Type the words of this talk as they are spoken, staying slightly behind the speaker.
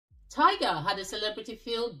Tyga had a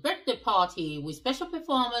celebrity-filled birthday party with special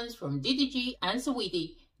performance from DDG and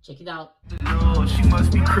Saweetie. Check it out. She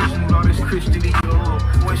must be Christian with all this Christianity.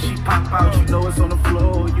 When she pop out, you know it's on the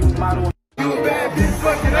floor. You model. You a bad bitch,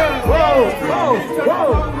 fuck it up. Whoa, whoa,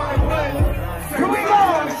 whoa. Here we go.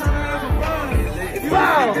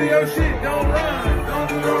 Wow. Do your shit, don't run. Don't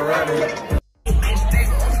do no running.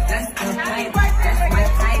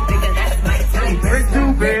 It's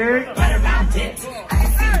too big.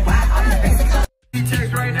 He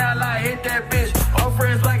text right now like hit that bitch. All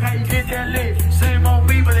friends like how you get that lit. Same on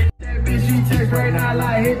me, but that bitch. She text right now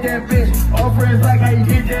like hit that bitch. All friends like how you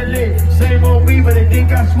get that lit. Same on me, but they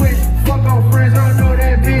think I switched. Fuck all friends, I don't know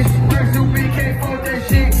that bitch. Rest who be can't hold that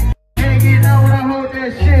shit. Can't get out when I hold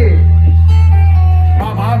that shit.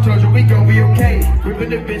 Mama, I told you we gon' be okay. Ripping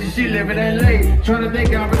the bitch and she living in LA. Trying to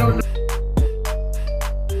think out, but don't know.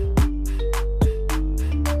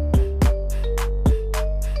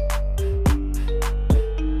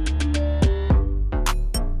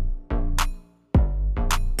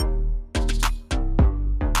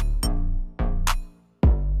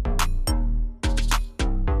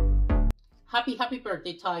 Happy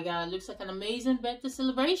birthday, Tyga. Looks like an amazing birthday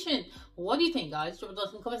celebration. What do you think, guys? Drop it down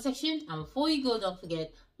in the comment section. And before you go, don't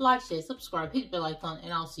forget, like, share, subscribe, hit the bell icon,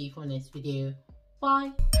 and I'll see you for the next video.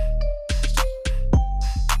 Bye.